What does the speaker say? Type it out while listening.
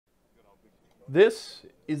This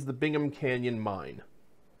is the Bingham Canyon mine.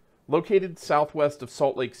 Located southwest of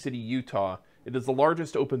Salt Lake City, Utah, it is the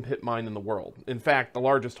largest open-pit mine in the world. In fact, the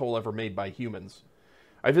largest hole ever made by humans.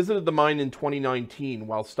 I visited the mine in 2019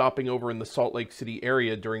 while stopping over in the Salt Lake City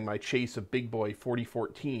area during my chase of Big Boy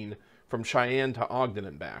 4014 from Cheyenne to Ogden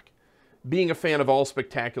and back. Being a fan of all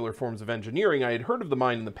spectacular forms of engineering, I had heard of the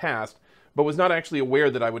mine in the past, but was not actually aware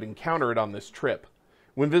that I would encounter it on this trip.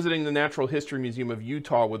 When visiting the Natural History Museum of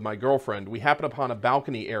Utah with my girlfriend, we happened upon a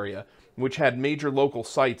balcony area which had major local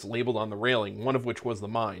sites labeled on the railing, one of which was the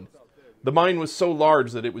mine. The mine was so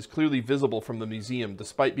large that it was clearly visible from the museum,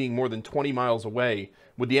 despite being more than 20 miles away,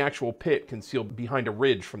 with the actual pit concealed behind a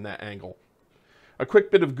ridge from that angle. A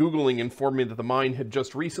quick bit of Googling informed me that the mine had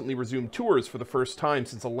just recently resumed tours for the first time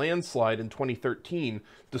since a landslide in 2013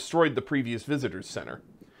 destroyed the previous visitors center.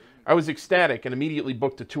 I was ecstatic and immediately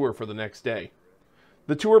booked a tour for the next day.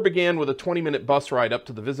 The tour began with a 20-minute bus ride up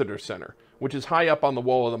to the visitor center, which is high up on the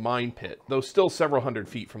wall of the mine pit, though still several hundred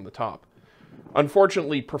feet from the top.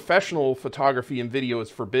 Unfortunately, professional photography and video is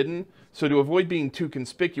forbidden, so to avoid being too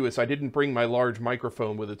conspicuous, I didn't bring my large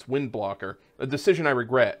microphone with its wind blocker, a decision I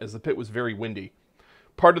regret as the pit was very windy.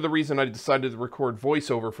 Part of the reason I decided to record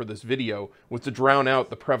voiceover for this video was to drown out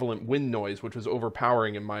the prevalent wind noise which was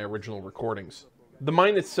overpowering in my original recordings. The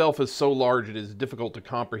mine itself is so large it is difficult to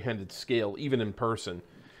comprehend its scale, even in person.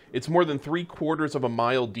 It's more than 3/4 of a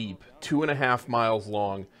mile deep, 2.5 miles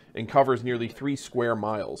long, and covers nearly 3 square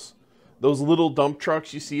miles. Those little dump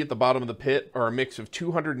trucks you see at the bottom of the pit are a mix of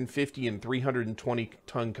 250 and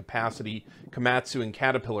 320-ton capacity Komatsu and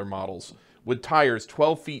Caterpillar models, with tires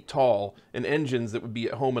 12 feet tall and engines that would be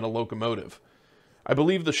at home in a locomotive. I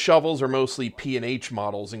believe the shovels are mostly P&H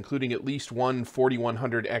models, including at least one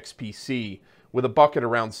 4100 XPC, with a bucket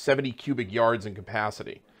around 70 cubic yards in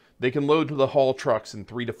capacity. They can load to the haul trucks in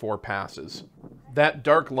 3 to 4 passes. That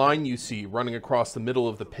dark line you see running across the middle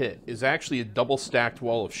of the pit is actually a double-stacked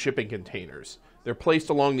wall of shipping containers. They're placed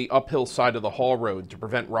along the uphill side of the haul road to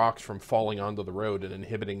prevent rocks from falling onto the road and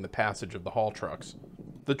inhibiting the passage of the haul trucks.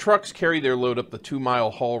 The trucks carry their load up the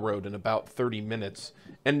 2-mile haul road in about 30 minutes,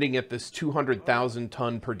 ending at this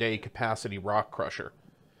 200,000-ton per day capacity rock crusher.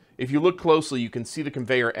 If you look closely, you can see the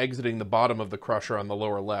conveyor exiting the bottom of the crusher on the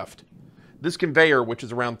lower left. This conveyor, which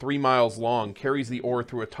is around 3 miles long, carries the ore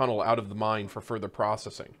through a tunnel out of the mine for further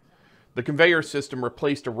processing. The conveyor system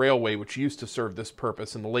replaced a railway which used to serve this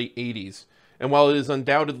purpose in the late 80s, and while it is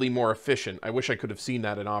undoubtedly more efficient, I wish I could have seen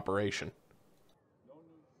that in operation.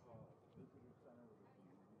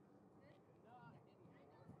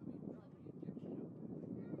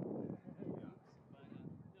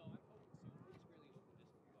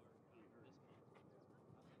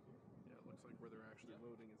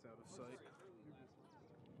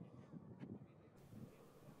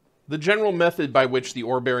 The general method by which the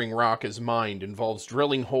ore-bearing rock is mined involves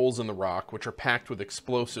drilling holes in the rock, which are packed with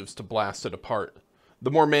explosives to blast it apart. The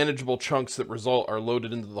more manageable chunks that result are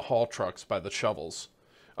loaded into the haul trucks by the shovels.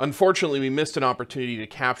 Unfortunately, we missed an opportunity to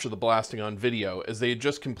capture the blasting on video, as they had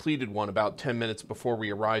just completed one about 10 minutes before we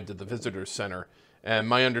arrived at the visitors center, and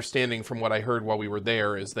my understanding from what I heard while we were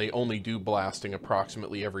there is they only do blasting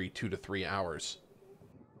approximately every 2 to 3 hours.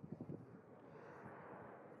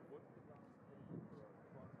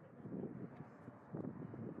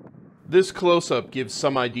 This close-up gives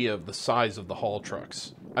some idea of the size of the haul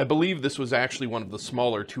trucks. I believe this was actually one of the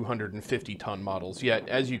smaller 250-ton models, yet,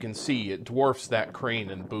 as you can see, it dwarfs that crane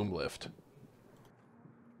and boom lift.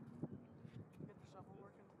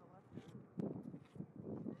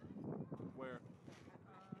 Where?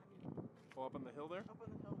 Oh, up on the hill there? Up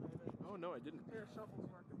on the hill there. Oh, no, I didn't. There, shovels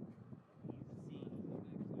working.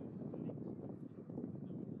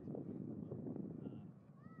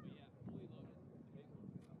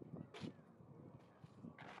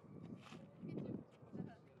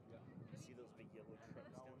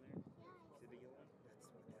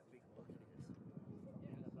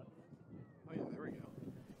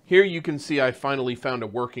 Here you can see I finally found a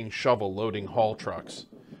working shovel loading haul trucks.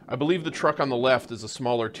 I believe the truck on the left is a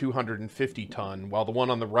smaller 250-ton, while the one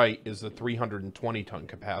on the right is the 320-ton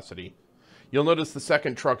capacity. You'll notice the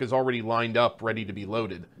second truck is already lined up, ready to be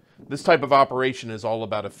loaded. This type of operation is all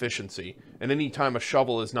about efficiency, and any time a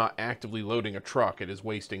shovel is not actively loading a truck, it is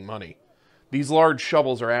wasting money. These large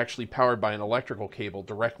shovels are actually powered by an electrical cable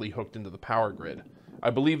directly hooked into the power grid. I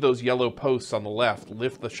believe those yellow posts on the left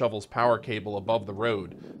lift the shovel's power cable above the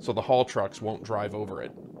road, so the haul trucks won't drive over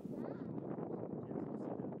it.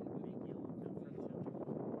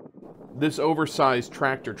 This oversized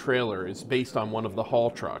tractor trailer is based on one of the haul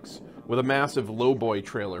trucks, with a massive lowboy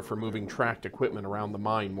trailer for moving tracked equipment around the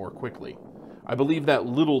mine more quickly. I believe that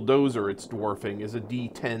little dozer it's dwarfing is a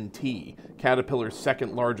D10T, Caterpillar's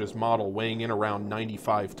second largest model, weighing in around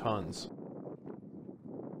 95 tons.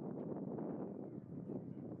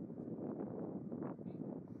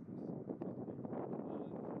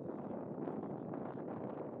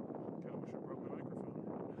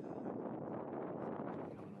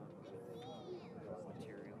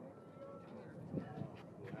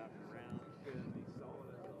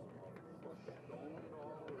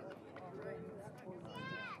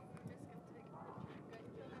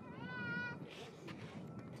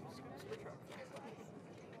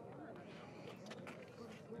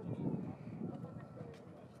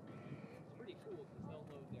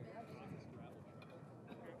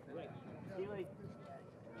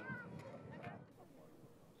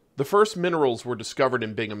 The first minerals were discovered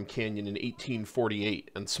in Bingham Canyon in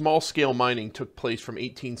 1848, and small-scale mining took place from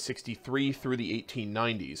 1863 through the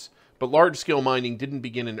 1890s, but large-scale mining didn't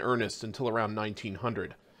begin in earnest until around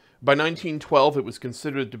 1900. By 1912, it was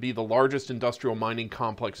considered to be the largest industrial mining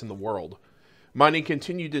complex in the world. Mining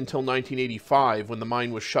continued until 1985, when the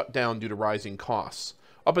mine was shut down due to rising costs.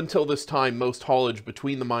 Up until this time, most haulage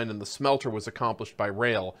between the mine and the smelter was accomplished by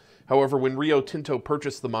rail. However, when Rio Tinto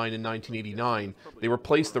purchased the mine in 1989, they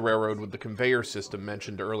replaced the railroad with the conveyor system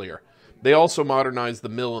mentioned earlier. They also modernized the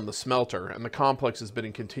mill and the smelter, and the complex has been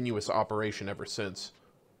in continuous operation ever since.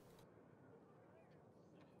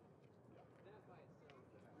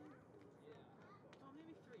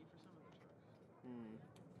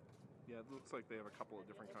 Yeah, it looks like they have a couple of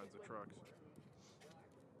different kinds of trucks.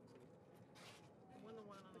 The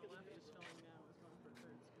one on the left is filling now is one for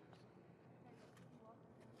third scoops.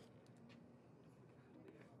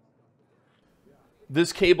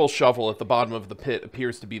 This cable shovel at the bottom of the pit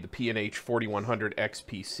appears to be the P&H 4100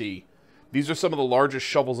 XPC. These are some of the largest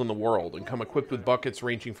shovels in the world and come equipped with buckets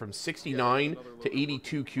ranging from 69 to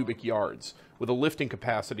 82 cubic yards, with a lifting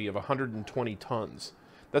capacity of 120 tons.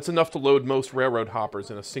 That's enough to load most railroad hoppers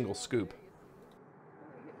in a single scoop.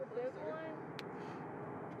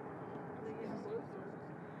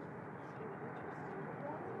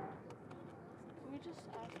 Can we just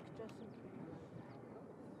ask Justin?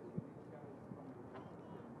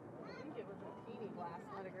 I think it was a teeny glass,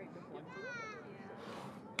 not a great big one. Yeah.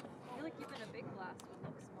 I feel like even a big glass would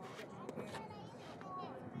look small.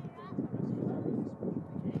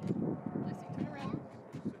 Lacey, turn around.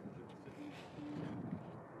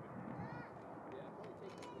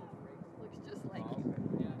 Looks just like you.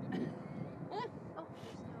 Oh,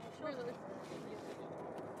 Really?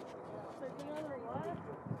 so another what?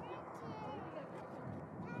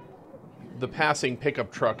 The passing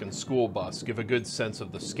pickup truck and school bus give a good sense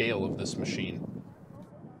of the scale of this machine.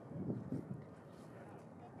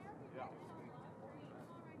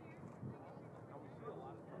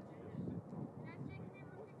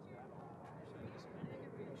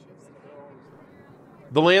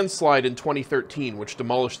 The landslide in 2013, which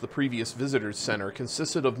demolished the previous visitors center,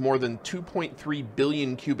 consisted of more than 2.3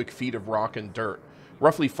 billion cubic feet of rock and dirt,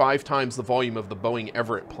 roughly 5 times the volume of the Boeing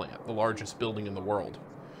Everett plant, the largest building in the world.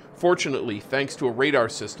 Fortunately, thanks to a radar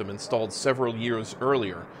system installed several years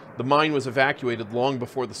earlier, the mine was evacuated long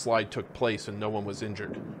before the slide took place and no one was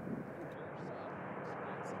injured.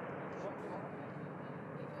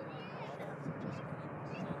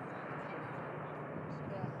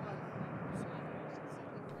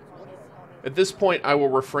 At this point, I will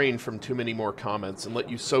refrain from too many more comments and let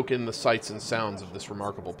you soak in the sights and sounds of this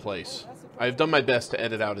remarkable place. I have done my best to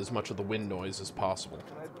edit out as much of the wind noise as possible.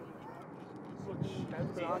 Look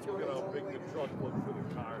at how big the truck looks for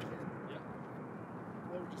the cars.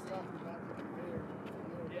 They were just talking about the conveyor.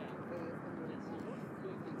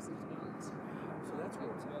 So that's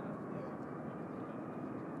what's happening.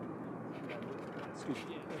 Excuse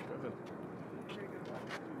me.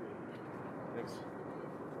 Thanks.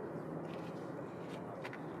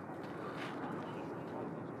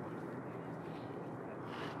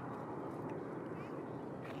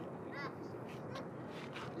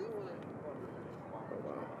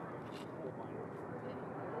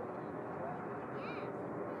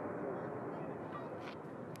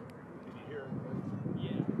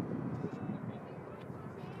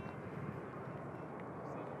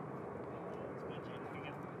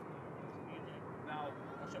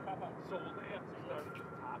 So will they have to start at the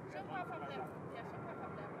top? She'll pop up there. Yeah, she'll pop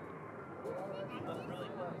up there.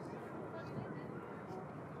 Really close.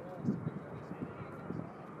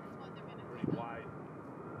 Pretty wide.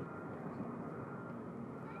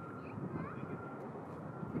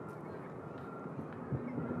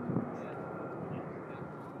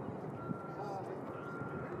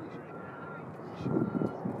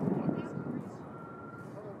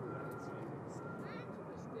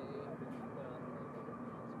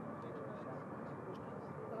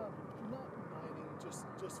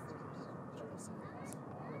 just for trail samples.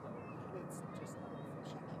 It's just not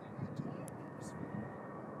efficient.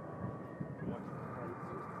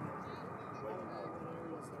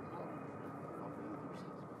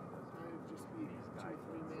 Just be 2 or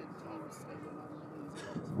 3 man teams standing on one of these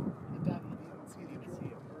hills. And that you even see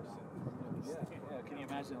the drone. Yeah. Can you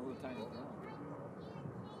imagine a little tiny drone?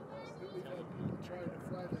 We've had people trying to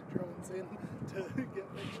fly their drones in to get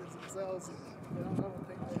pictures themselves, and I don't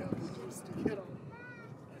think they have the juice to get on.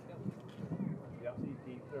 Yeah,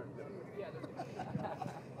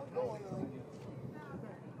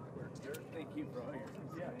 Thank you, bro.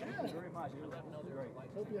 Yeah, thank you very much. It was great.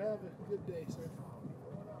 Hope you have a good day, sir.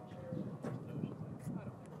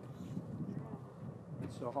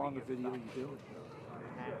 So how long the video you do?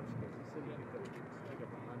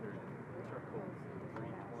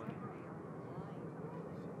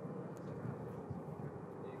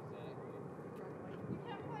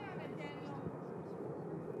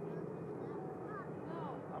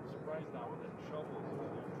 I'm surprised now with that shovel, all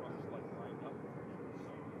those trucks like lined up.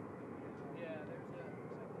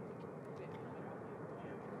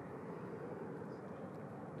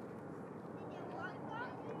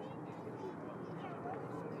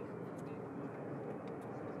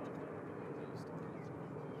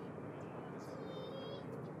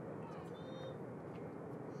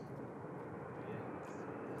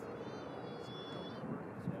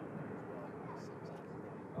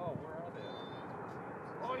 Oh, where are they?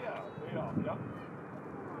 Oh yeah, way off, yep.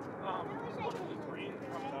 Look at the green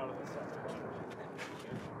coming out of the center.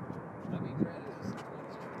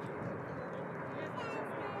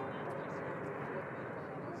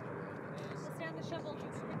 Stand the shovel.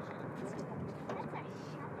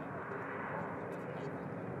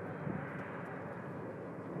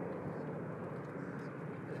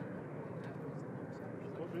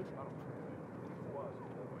 What bit? I don't know.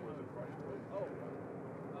 Was it right away? Oh,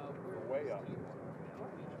 we're way up.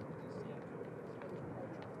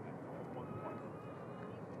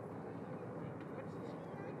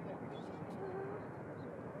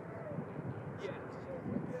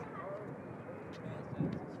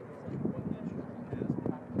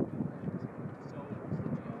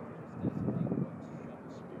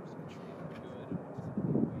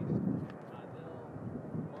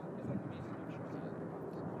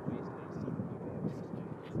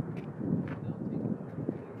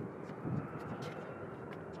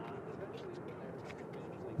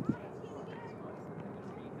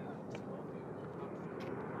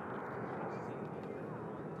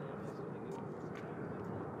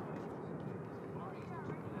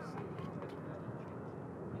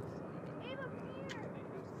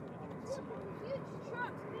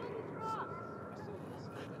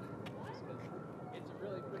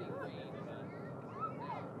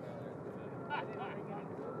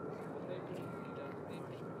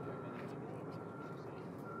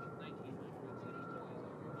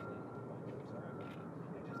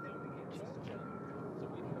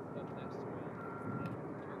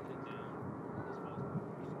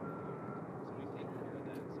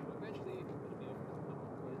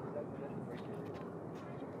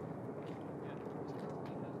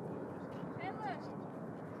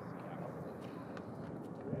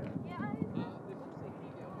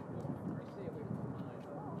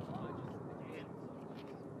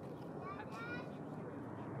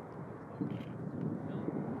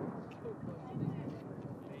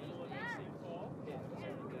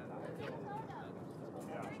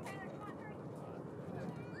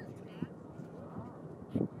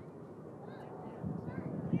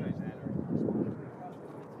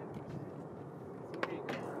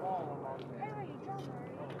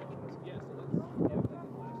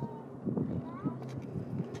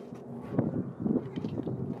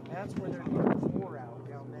 That's where they're getting ore out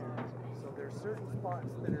down there. So there's certain spots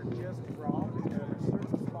that are just rock, and there are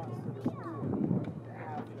certain spots that are cool that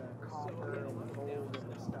have the copper and the gold and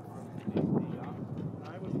the stuff in it. When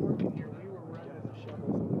I was working here, we were running the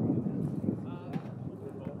shovels over on that.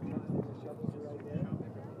 The shovels are right there.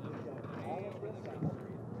 We've got all of this out.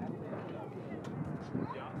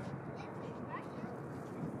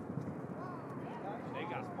 They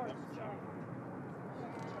got them.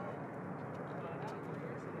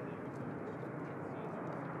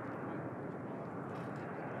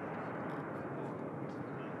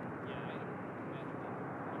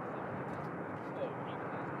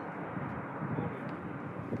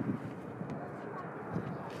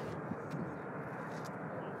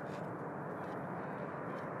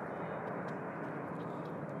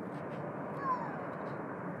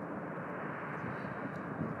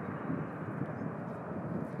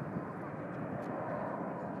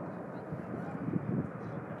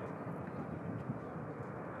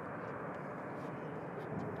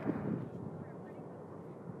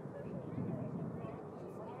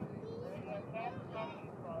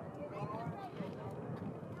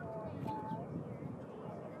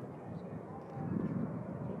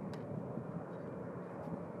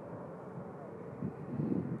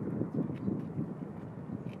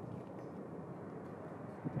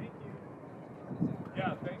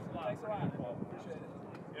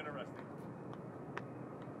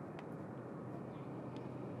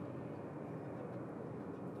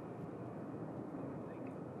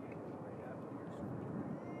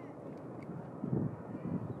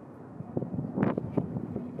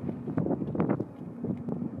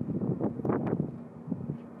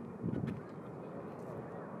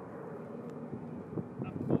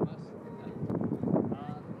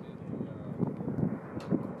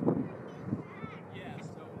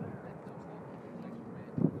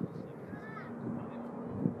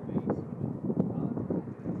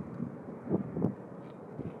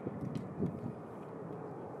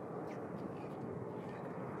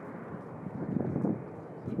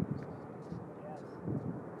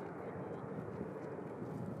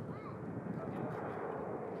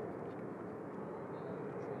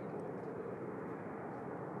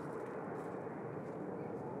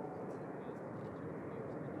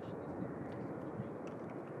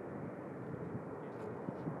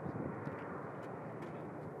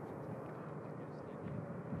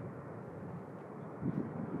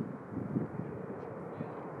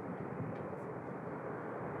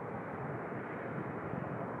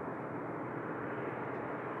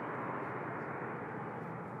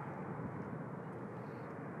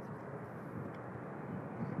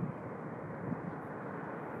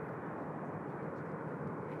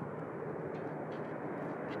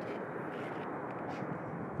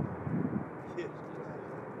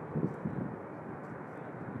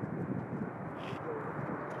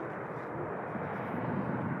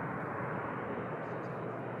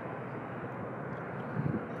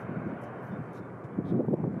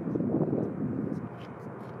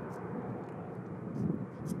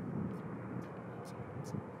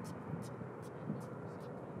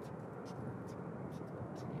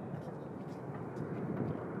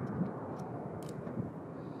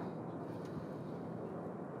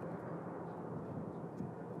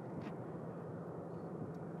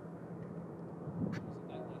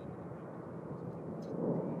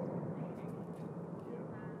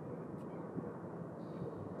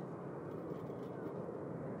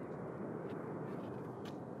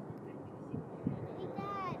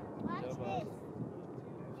 Dad, watch this.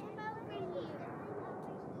 Come over here.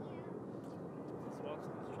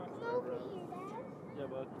 Come over here, Dad. Yeah,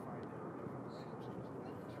 bud. Watch this.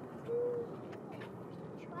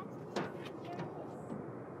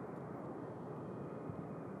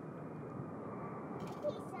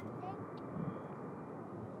 See something?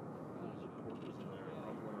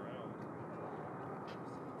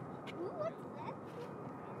 Ooh, what's that?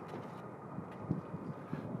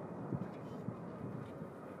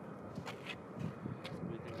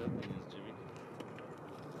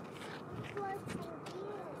 What's in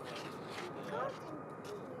here?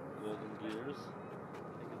 Golden gears. I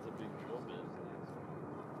think it's a big drill bit.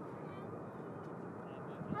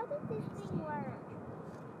 How does this thing work?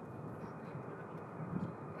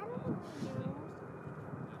 I don't know.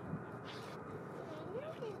 I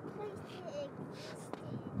know this place existed.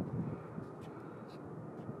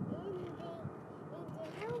 And they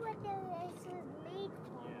know what this was made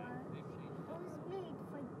for. It was made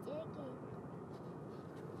for digging.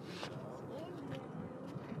 In there.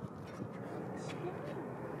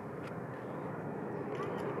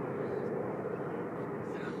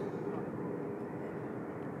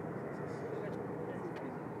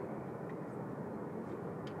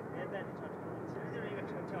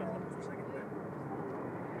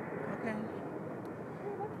 Okay.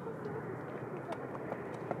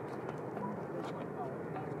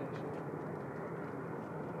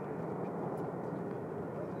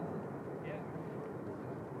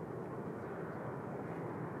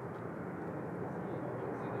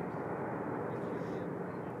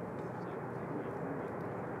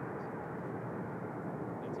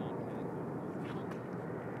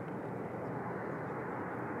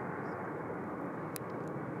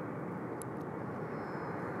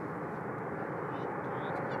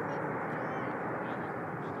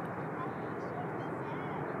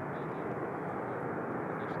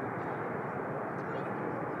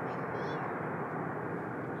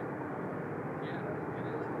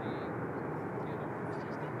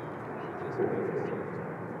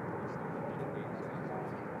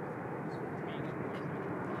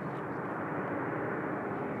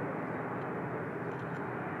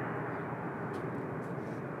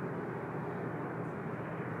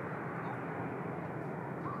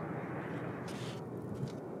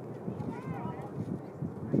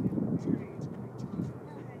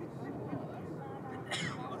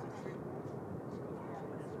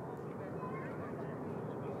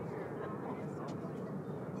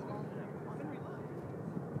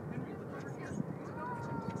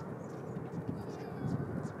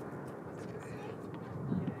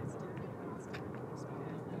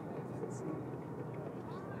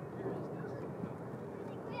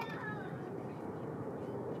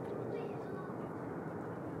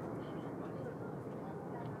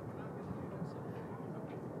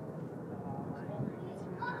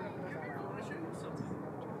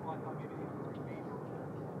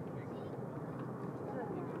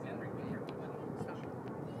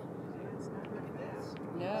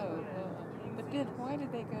 No. But then why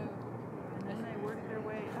did they go? And then they worked their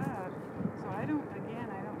way up. So I don't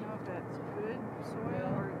know if that's good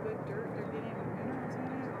soil or good dirt they're getting with minerals in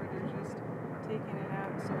it, or they're just taking it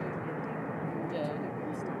out so it can get deeper. Yeah. To the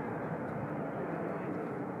good stuff. I have no idea.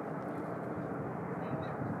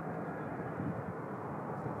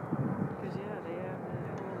 Because they have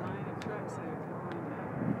the whole line of trucks that are going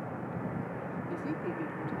up. You think they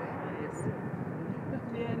get twice?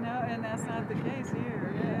 Yeah, no, and that's not the case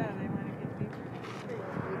here. Yeah, they want to get deeper.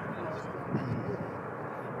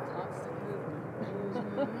 Constant movement.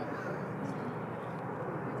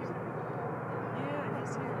 Yeah,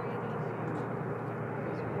 he's here reading.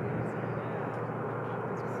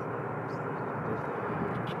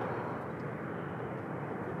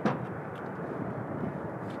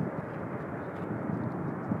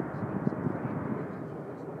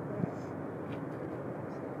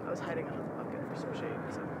 I was hiding under the bucket for some shade.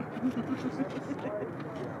 So. Because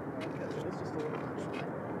it is just a little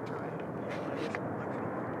dry.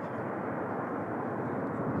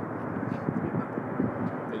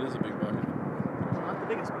 It is a big bucket. Well, not the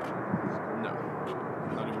biggest bucket. No,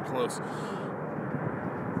 not even close.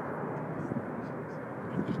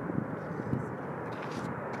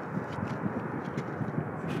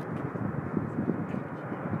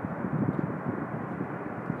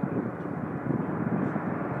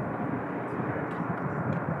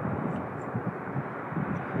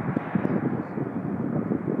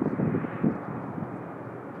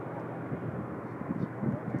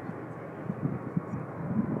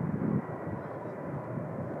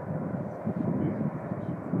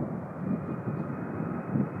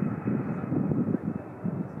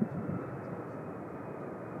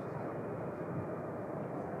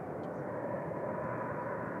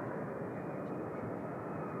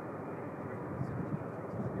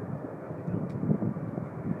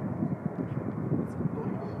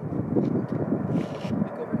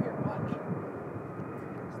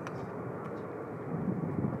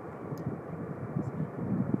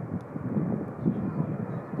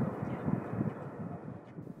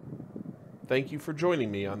 Thank you for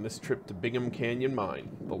joining me on this trip to Bingham Canyon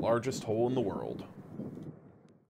Mine, the largest hole in the world.